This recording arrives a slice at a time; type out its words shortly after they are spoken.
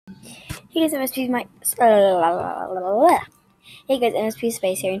Hey guys, MSP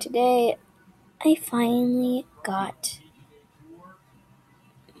Space here, and today I finally got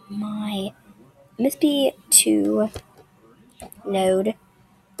my MSP to load.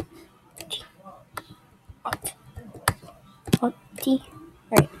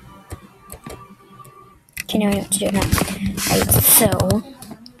 Alright. Okay, now I know what to do now. Alright, so,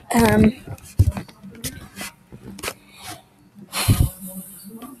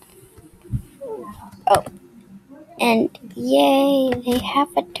 oh, and yay, they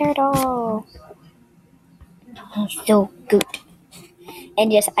have a turtle. He's so good.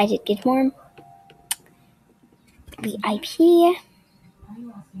 And yes, I did get more VIP,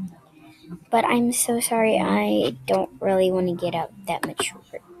 but I'm so sorry, I don't really want to get out that much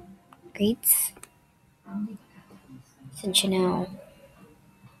grades, since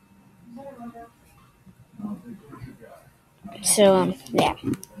so, yeah.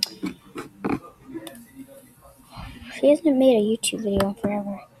 She hasn't made a YouTube video in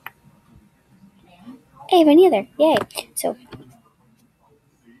forever. Hey, me neither. Yay. So,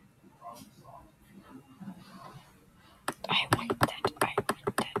 I want that.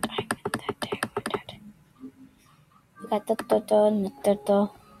 Got the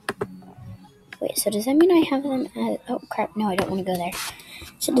turtle. Wait, so does that mean I have them as... Oh, crap. No, I don't want to go there.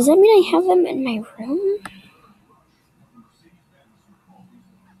 So does that mean I have them in my room?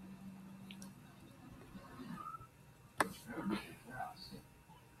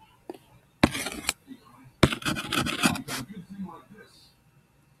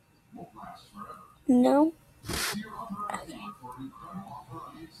 No? Okay.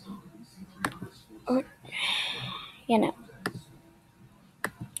 Or... no.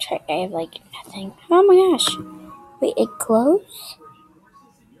 Check, I have, nothing. Oh my gosh. Wait, it glows?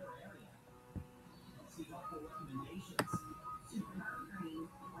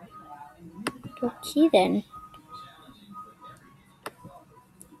 Okay, then.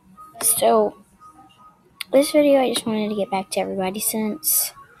 So, this video, I just wanted to get back to everybody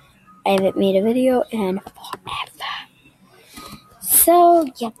since I haven't made a video in forever. So,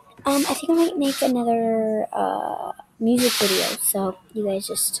 yeah. I think I might make another, music video. So, you guys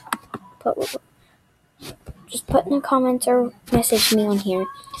just put in the comments or message me on here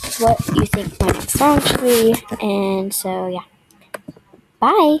what you think my next song should be. And so, yeah.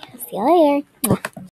 Bye. See you later.